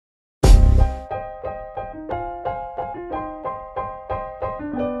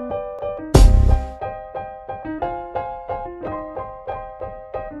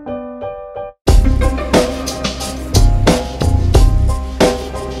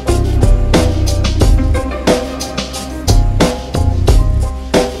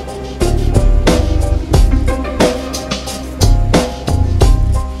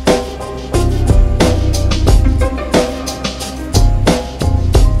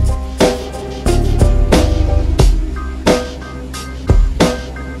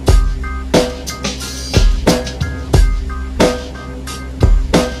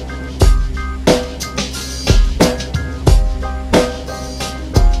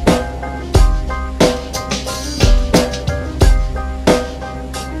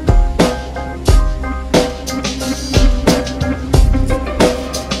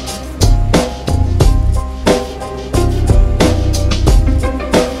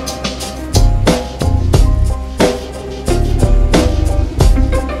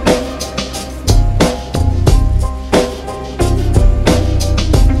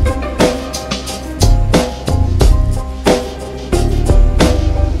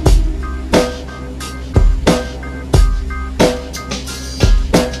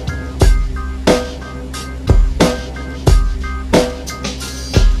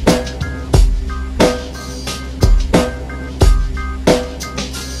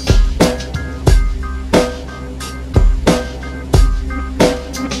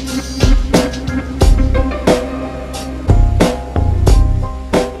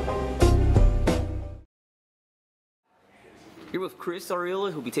Chris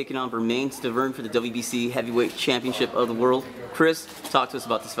Arreola, who'll be taking on Bermane Stiverne for the WBC Heavyweight Championship of the World. Chris, talk to us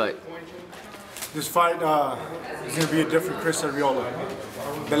about this fight. This fight is going to be a different Chris Arreola.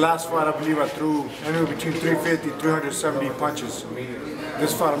 The last fight, I believe I threw anywhere between 350 and 370 punches.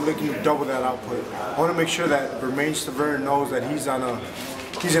 This fight, I'm looking to double that output. I want to make sure that Bermane Stiverne knows that he's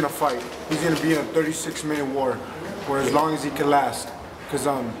in a fight. He's going to be in a 36-minute war for as long as he can last. Because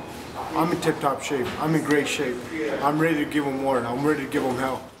I'm in tip-top shape. I'm in great shape. I'm ready to give him more. I'm ready to give him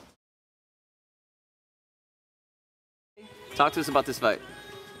hell. Talk to us about this fight.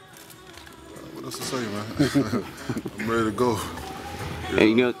 What else to say, man? I'm ready to go.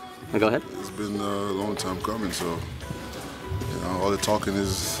 Yeah. And go ahead. It's been a long time coming, so all the talking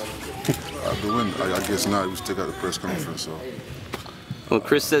is out the win. I guess not. We still got the press conference, so. Well,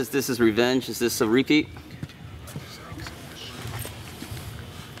 Chris says this is revenge. Is this a repeat?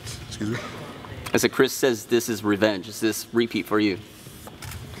 Excuse me? I said Chris says this is revenge. Is this repeat for you?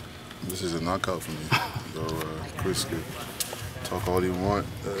 This is a knockout for me. So Chris could talk all he want,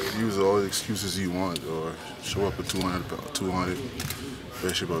 use all the excuses he want, or show up at 200,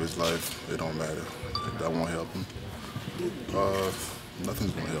 best about his life. It don't matter. That won't help him.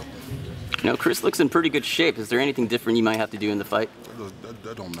 Nothing's gonna help him. Chris looks in pretty good shape. Is there anything different you might have to do in the fight?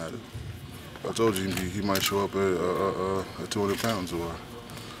 That don't matter. I told you he might show up at 200 pounds or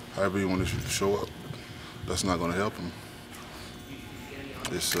however you want to show up. That's not gonna help him.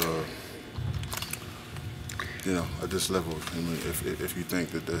 It's at this level, I mean, if you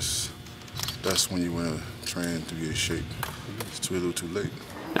think that that's when you want to train to be in shape, it's a little too late.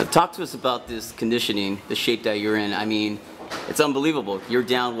 Now, talk to us about this conditioning, the shape that you're in. I mean, it's unbelievable. You're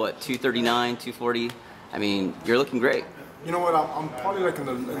down, what, 239, 240? I mean, you're looking great. You know what, I'm probably like in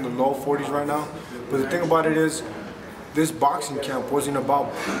the low 40s right now, but the thing about it is, this boxing camp wasn't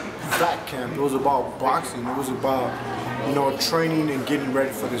about fat camp. It was about boxing. It was about, training and getting ready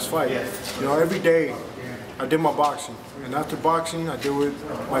for this fight. Every day, I did my boxing, and after boxing, I did with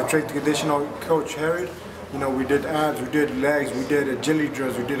my strength and conditioning coach, Herod. We did abs, we did legs, we did agility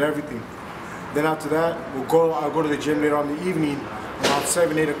drills, we did everything. Then after that, I'll go to the gym later on the evening, around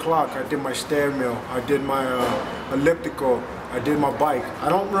 7, 8 o'clock, I did my stair mill, I did my elliptical, I did my bike. I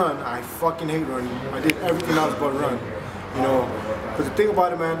don't run, I fucking hate running. I did everything else but run. But the thing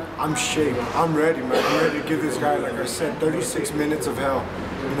about it, man, I'm shape. I'm ready, man. I'm ready to give this guy, like I said, 36 minutes of hell.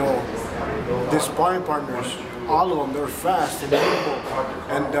 The sparring partners, all of them, they're fast and nimble,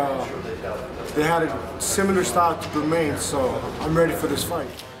 and they had a similar style to Bermane, so I'm ready for this fight.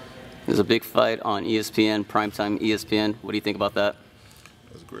 There's a big fight on ESPN, primetime ESPN. What do you think about that?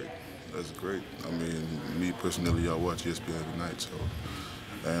 That's great. That's great. I mean, me personally, I watch ESPN every night, so,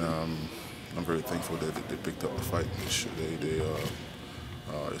 and I'm very thankful that they picked up the fight.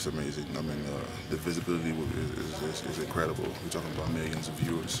 It's amazing. I mean, the visibility is incredible. We're talking about millions of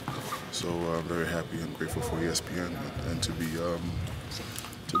viewers. So I'm very happy and grateful for ESPN and to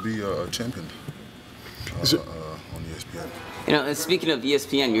be a champion on ESPN. And speaking of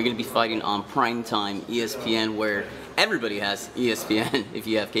ESPN, you're going to be fighting on primetime ESPN, where everybody has ESPN if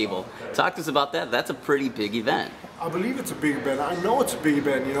you have cable. Talk to us about that. That's a pretty big event. I believe it's a big event. I know it's a big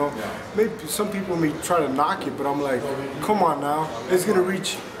event, Maybe some people may try to knock it, but I'm like, come on now. It's going to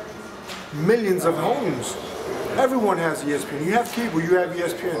reach millions of homes. Everyone has ESPN. You have cable, you have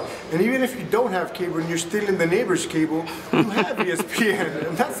ESPN. And even if you don't have cable and you're still in the neighbor's cable, you have ESPN.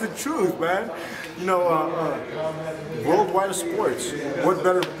 And that's the truth, man. Worldwide sports, what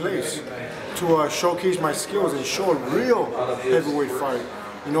better place to showcase my skills and show a real heavyweight fight,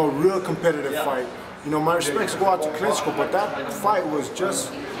 a real competitive fight. My respects go out to Klitschko, but that fight was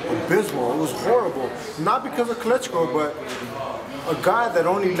just abysmal. It was horrible. Not because of Klitschko, but a guy that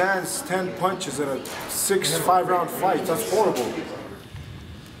only lands 10 punches in a 5-round fight. That's horrible.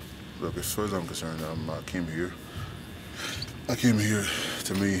 Look, as far as I'm concerned, I came here,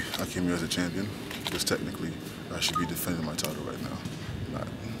 to me, I came here as a champion, because technically I should be defending my title right now,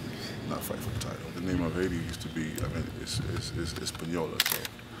 not fight for the title. The name of Haiti used to be, it's Espanola, so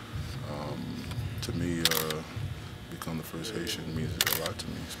to me, become the first Haitian means a lot to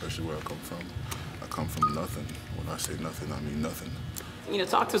me, especially where I come from. I come from nothing. When I say nothing, I mean nothing.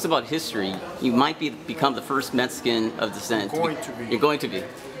 Talk to us about history. You might become the first Mexican of descent. You're going to be.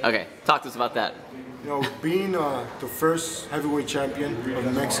 Okay, talk to us about that. Being the first heavyweight champion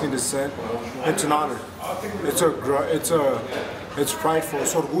of Mexican descent, it's an honor. It's prideful,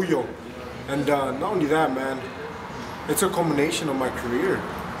 it's orgullo. And not only that, man, it's a culmination of my career.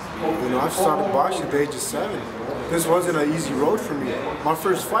 I've started boxing at the age of 7. This wasn't an easy road for me. My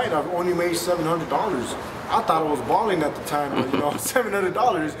first fight, I've only made $700. I thought I was balling at the time, but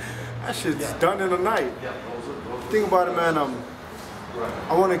 $700, that shit's done in a night. The thing about it, man,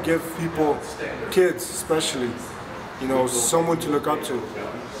 I want to give people, kids especially, you know, someone to look up to.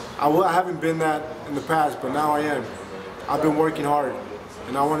 I haven't been that in the past, but now I am. I've been working hard,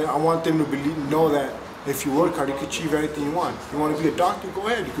 and I want them to know that if you work hard, you can achieve anything you want. You want to be a doctor, go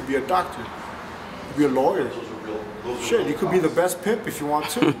ahead. You could be a doctor. You could be a lawyer. Shit, you could be the best pimp if you want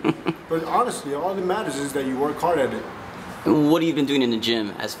to. But honestly, all that matters is that you work hard at it. What have you been doing in the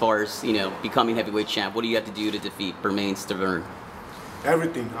gym as far as, you know, becoming heavyweight champ? What do you have to do to defeat Bermane Stiverne?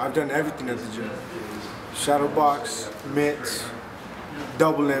 Everything. I've done everything at the gym. Shadow box, mitts,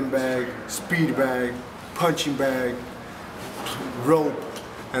 double end bag, speed bag, punching bag, rope,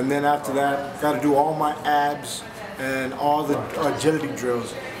 and then after that, got to do all my abs and all the agility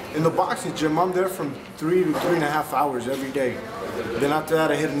drills. In the boxing gym, I'm there from 3 to 3.5 hours every day. Then after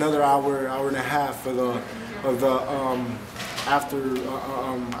that, I hit another hour, hour and a half I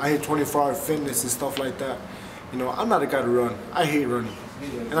hit 24-hour fitness and stuff like that. You know, I'm not a guy to run. I hate running,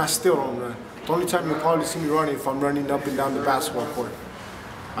 and I still don't run. The only time you'll probably see me running if I'm running up and down the basketball court.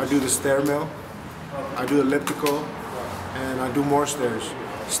 I do the stair mill, I do elliptical, and I do more stairs.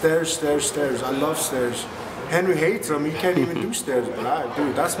 Stairs, stairs, stairs. I love stairs. Henry hates them. He can't even do stairs, but I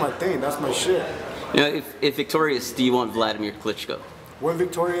do. That's my thing. That's my shit. You know, if victorious, do you want Vladimir Klitschko? When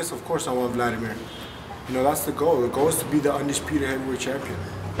victorious, of course I want Vladimir. You know, that's the goal. The goal is to be the undisputed heavyweight champion.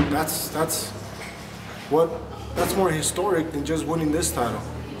 That's more historic than just winning this title.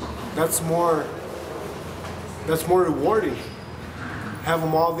 That's more rewarding. Have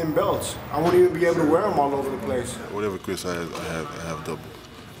them all them belts. I won't even be able to wear them all over the place. Whatever Chris has, I have double.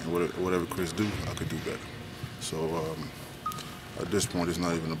 And whatever Chris do, I could do better. So at this point, it's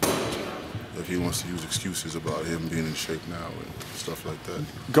not even about if he wants to use excuses about him being in shape now and stuff like that.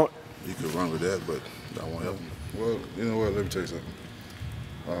 He could run with that, but I won't help him. Well, you know what? Let me tell you something.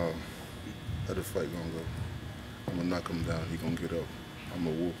 How the fight gonna go? I'm gonna knock him down. He gonna get up. I'm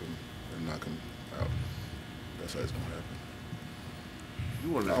gonna whoop him and knock him out. That's how it's gonna happen.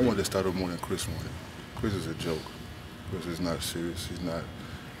 I want this title more than Chris wanted. Chris is a joke. Chris is not serious. He's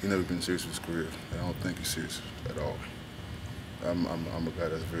never been serious with his career. I don't think he's serious at all. I'm a guy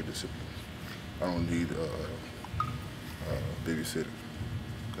that's very disciplined. I don't need babysitter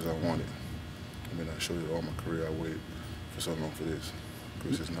because I want it. I mean, I showed it all my career. I waited for so long for this.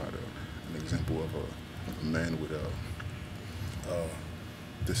 Chris is not an example of a man with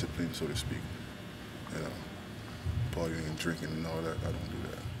discipline, so to speak. You know, partying and drinking and all that. I don't do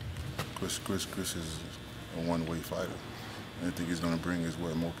that. Chris is a one-way fighter. Anything he's going to bring is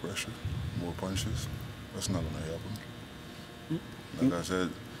what? More pressure, more punches. That's not going to help him. Like I said,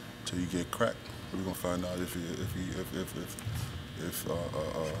 till you get cracked, we're going to find out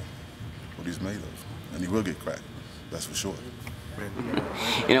what he's made of, and he will get cracked. That's for sure.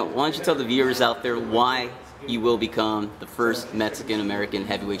 You know, why don't you tell the viewers out there why you will become the first Mexican-American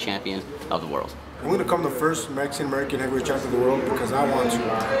heavyweight champion of the world? I'm going to become the first Mexican-American heavyweight champion of the world because I want to,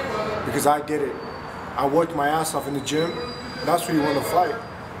 because I did it. I worked my ass off in the gym. That's where you want to fight.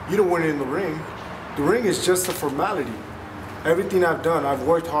 You don't win it in the ring. The ring is just a formality. Everything I've done, I've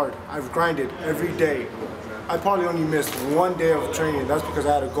worked hard. I've grinded every day. I probably only missed one day of training. That's because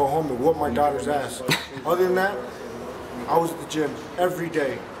I had to go home and whoop my daughter's ass. Other than that, I was at the gym every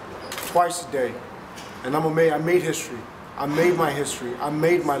day, twice a day. And I made history. I made my history. I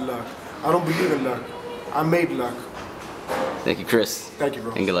made my luck. I don't believe in luck. I made luck. Thank you, Chris. Thank you,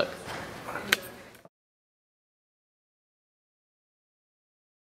 bro. And good luck.